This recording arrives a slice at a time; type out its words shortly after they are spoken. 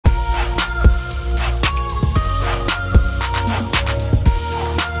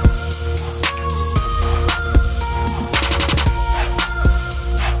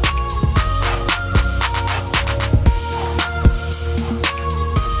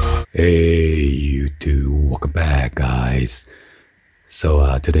Hey YouTube, welcome back guys.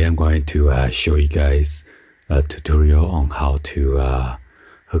 So today I'm going to show you guys a tutorial on how to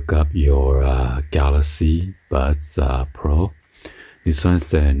hook up your Galaxy Buds Pro. This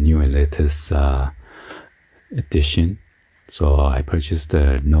one's the new and latest edition. So I purchased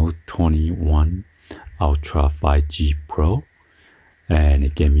the Note 21 Ultra 5G Pro, and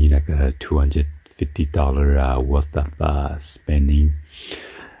it gave me like a $250 worth of spending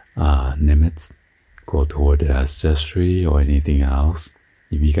limits go toward the accessory or anything else.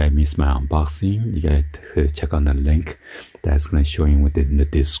 If you guys missed my unboxing, you guys could check on the link that's gonna show you within the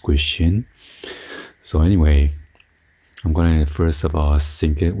description. So anyway, I'm gonna first of all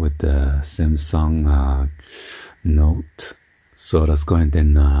sync it with the Samsung Note. So let's go ahead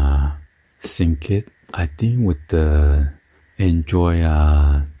and sync it. I think with the Android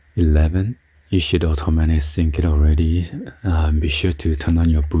 11, you should automatically sync it already. Be sure to turn on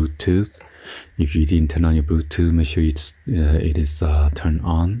your Bluetooth. If you didn't turn on your Bluetooth, make sure it is turned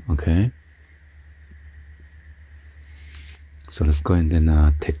on, okay? So let's go ahead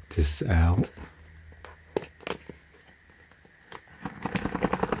and take this out.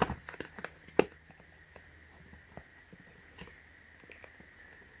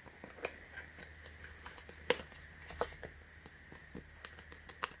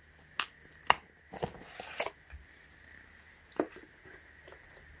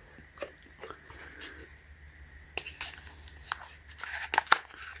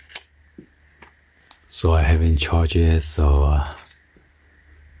 So I haven't charged it, so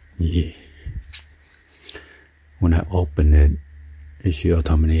yeah. When I open it, it should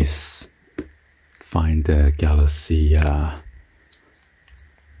automatically find the Galaxy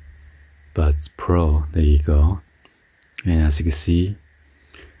Buds Pro. There you go. And as you can see,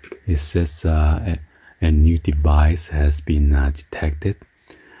 it says a new device has been detected.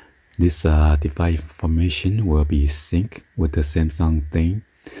 This device information will be synced with the Samsung thing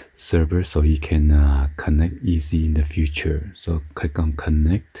server, so you can connect easy in the future. So click on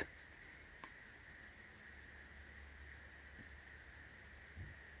connect.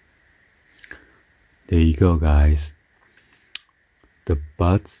 There you go guys. The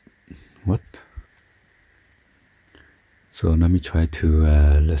buds, what? So let me try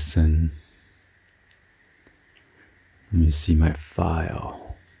to listen. Let me see my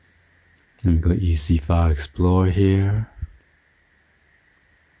file. Let me go easy file explorer here.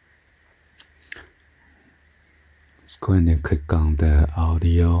 Let's go ahead and click on the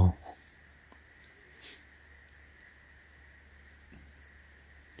audio.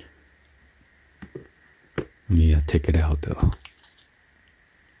 Let me take it out though.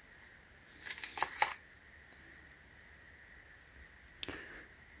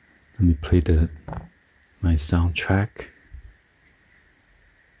 Let me play my soundtrack.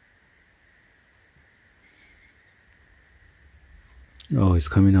 Oh, it's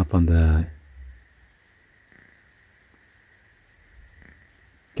coming up on the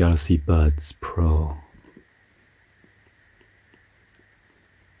Galaxy Buds Pro.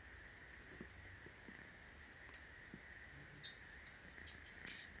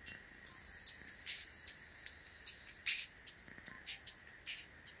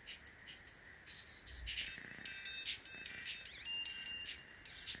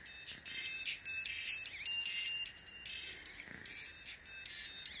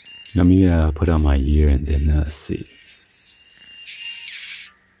 Let me put on my ear and then see.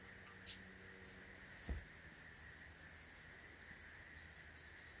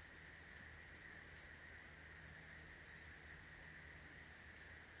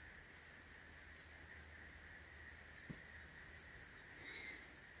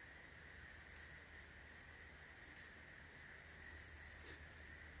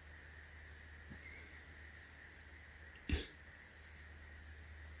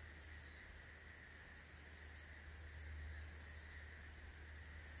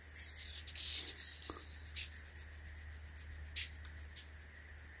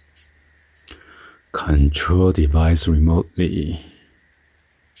 Control device remotely.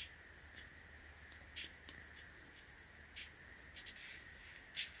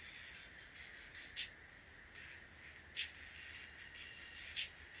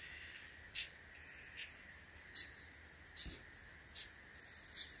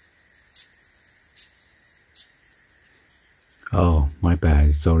 Oh, my bad,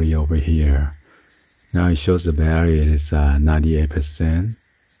 it's already over here. Now it shows the battery is 98%.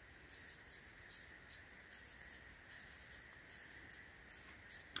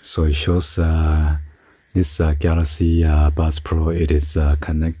 So it shows this Galaxy Buds Pro, it is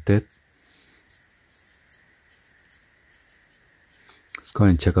connected. Let's go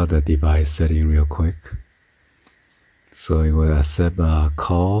and check out the device setting real quick. So it will accept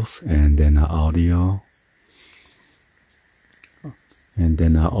calls and then audio, and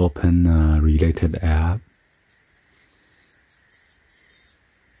then open related app.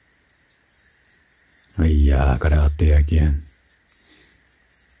 Oh yeah, I got it out there again.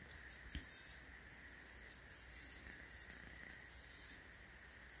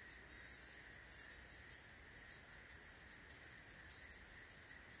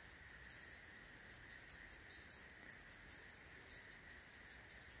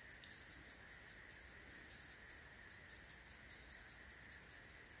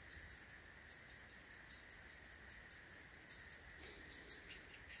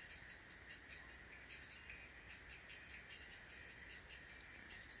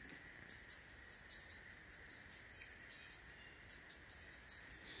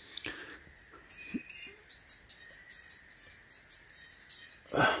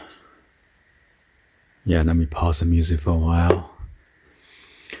 Yeah, let me pause the music for a while.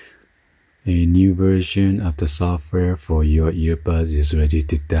 A new version of the software for your earbuds is ready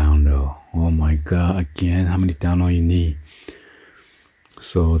to download. Oh my god, again, how many downloads you need?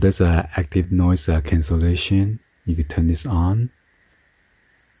 So there's an active noise cancellation. You can turn this on.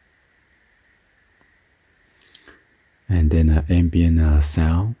 And then ambient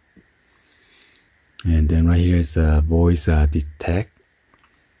sound. And then right here is voice detect.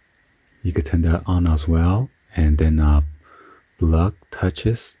 You can turn that on as well. And then block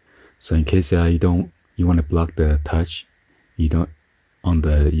touches. So in case you want to block the touch, you don't on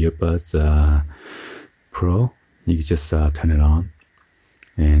the earbuds Pro, you can just turn it on.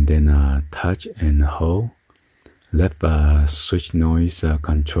 And then touch and hold. Left switch noise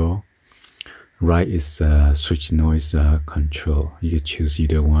control. Right is switch noise control. You can choose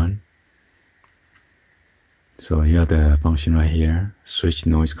either one. So here the function right here, switch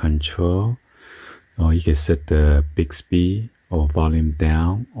noise control. Or you can set the Bixby or volume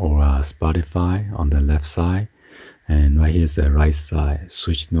down, or Spotify on the left side. And right here is the right side,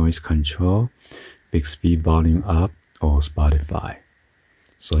 switch noise control, Bixby volume up, or Spotify.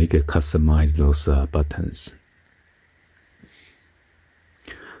 So you can customize those buttons.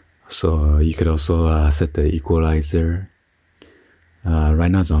 So you could also set the equalizer. Right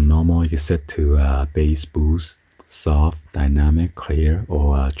now it's on normal. You can set to bass boost, soft, dynamic, clear,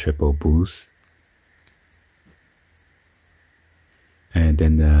 or triple boost. And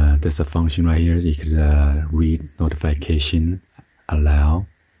then there's a function right here. You could read notification, allow.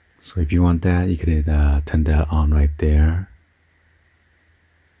 So if you want that, you could turn that on right there.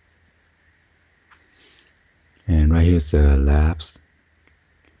 And right here's the labs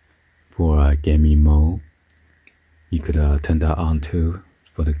for gaming mode. You could turn that on too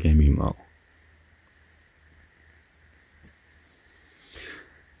for the gaming mode.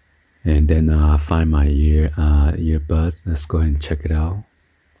 And then find my earbuds. Let's go ahead and check it out.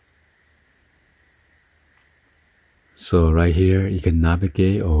 So right here, you can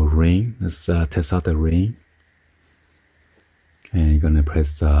navigate or ring. Let's test out the ring. And you're gonna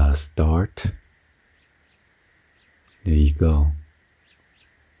press start. There you go.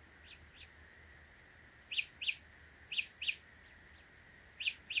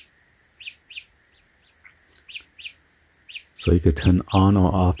 So you can turn on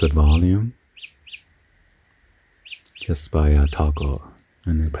or off the volume just by toggle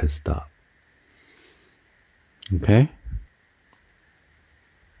and then press stop. Okay.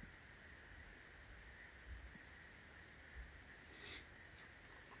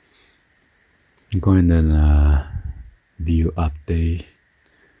 Go ahead and view update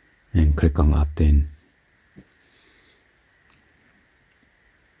and click on update.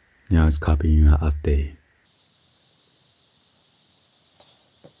 Now it's copying update.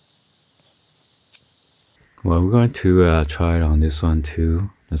 Well, we're going to try it on this one too.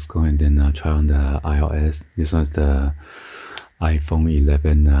 Let's go ahead and try on the iOS. This one's the iPhone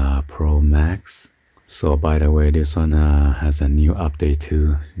 11 Pro Max. So by the way, this one has a new update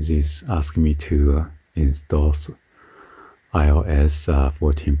too. This is asking me to install iOS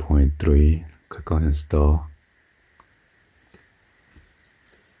 14.3. Click on install.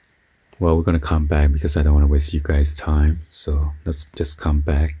 Well, we're gonna come back because I don't want to waste you guys' time. So let's just come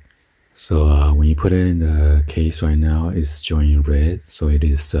back. So when you put it in the case right now, it's showing red. So it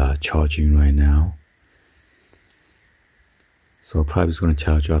is charging right now. So probably it's gonna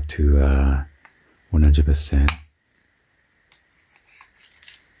charge up to 100%.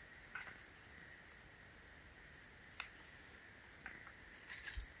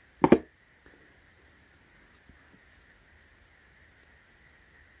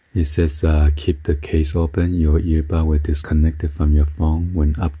 It says keep the case open. Your earbud will disconnect from your phone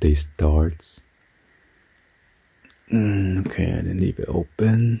when update starts. Okay, I leave it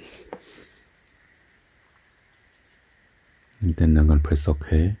open. And then I'm gonna press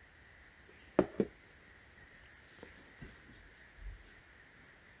OK.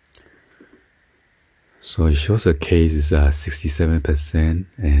 So it shows the case is 67%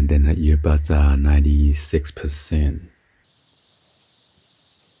 and then the earbuds are 96%.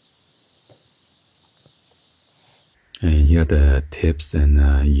 And here are the tips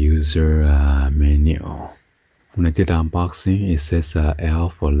and user manual. When I did the unboxing, it says L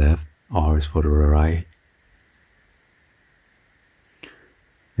for left, R is for the right.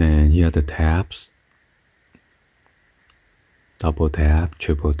 And here are the tabs. Double tap,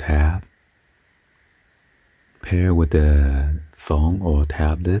 triple tap. Pair with the phone or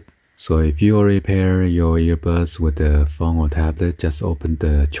tablet. So if you already pair your earbuds with the phone or tablet, just open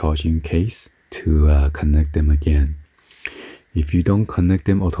the charging case to connect them again. If you don't connect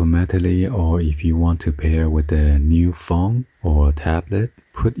them automatically, or if you want to pair with a new phone or tablet,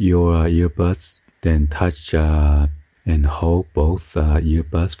 put your earbuds, then touch and hold both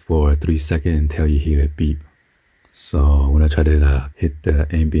earbuds for 3 seconds until you hear a beep. So when I try to hit the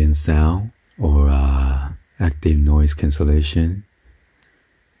ambient sound or active noise cancellation,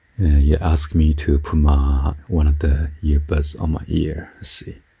 you ask me to put one of the earbuds on my ear. Let's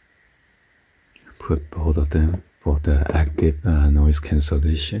see. Put both of them for the active noise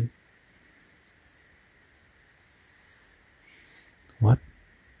cancellation. What?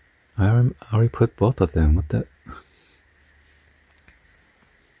 I already put both of them. What the?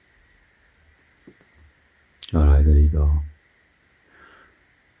 Alright, there you go.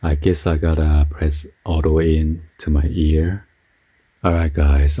 I guess I gotta press all the way in to my ear. Alright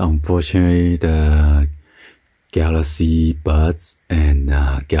guys, unfortunately the Galaxy Buds and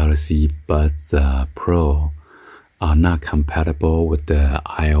Galaxy Buds Pro are not compatible with the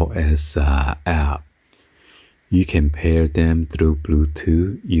iOS app. You can pair them through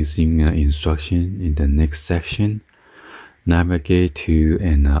Bluetooth using instruction in the next section. Navigate to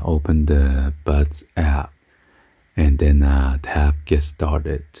and open the Buds app and then tap get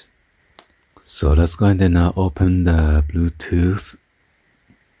started. So let's go ahead and open the Bluetooth.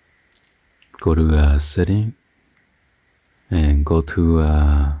 Go to setting and go to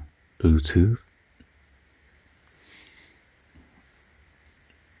Bluetooth.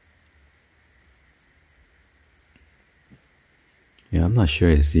 Yeah, I'm not sure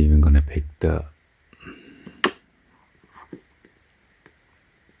it's even gonna pick the.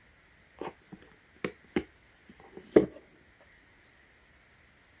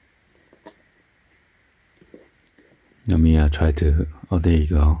 Let me try to. Oh, there you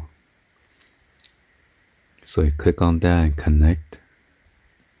go. So you click on that and connect.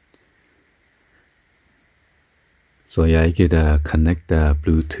 So yeah, you could connect the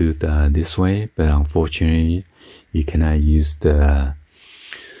Bluetooth this way, but unfortunately, you cannot use the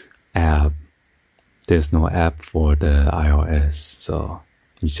app. There's no app for the iOS, so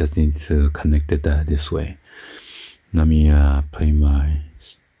you just need to connect it this way. Let me go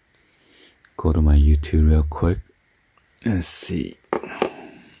to my YouTube real quick. Let's see.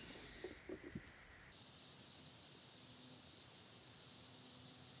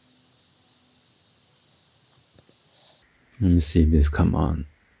 Let me see if this come on.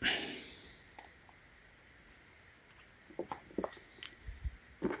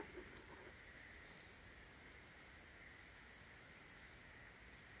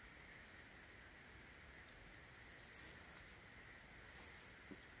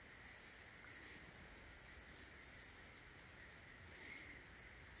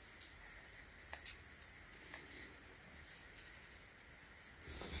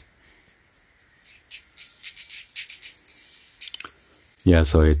 Yeah,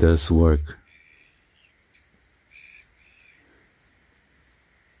 so it does work.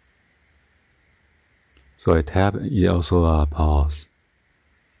 So I tap, it also pause.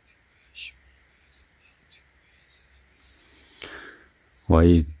 Well,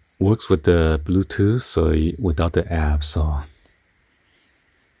 it works with the Bluetooth, so without the app, so.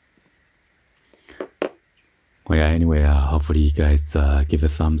 Well, yeah, anyway, hopefully you guys give a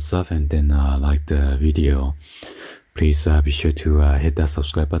thumbs up and then like the video. Please be sure to hit that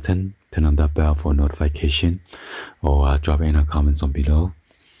subscribe button, turn on that bell for notification, or drop any comments on below.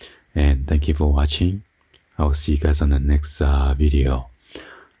 And thank you for watching. I will see you guys on the next video.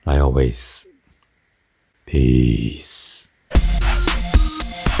 Like always, peace.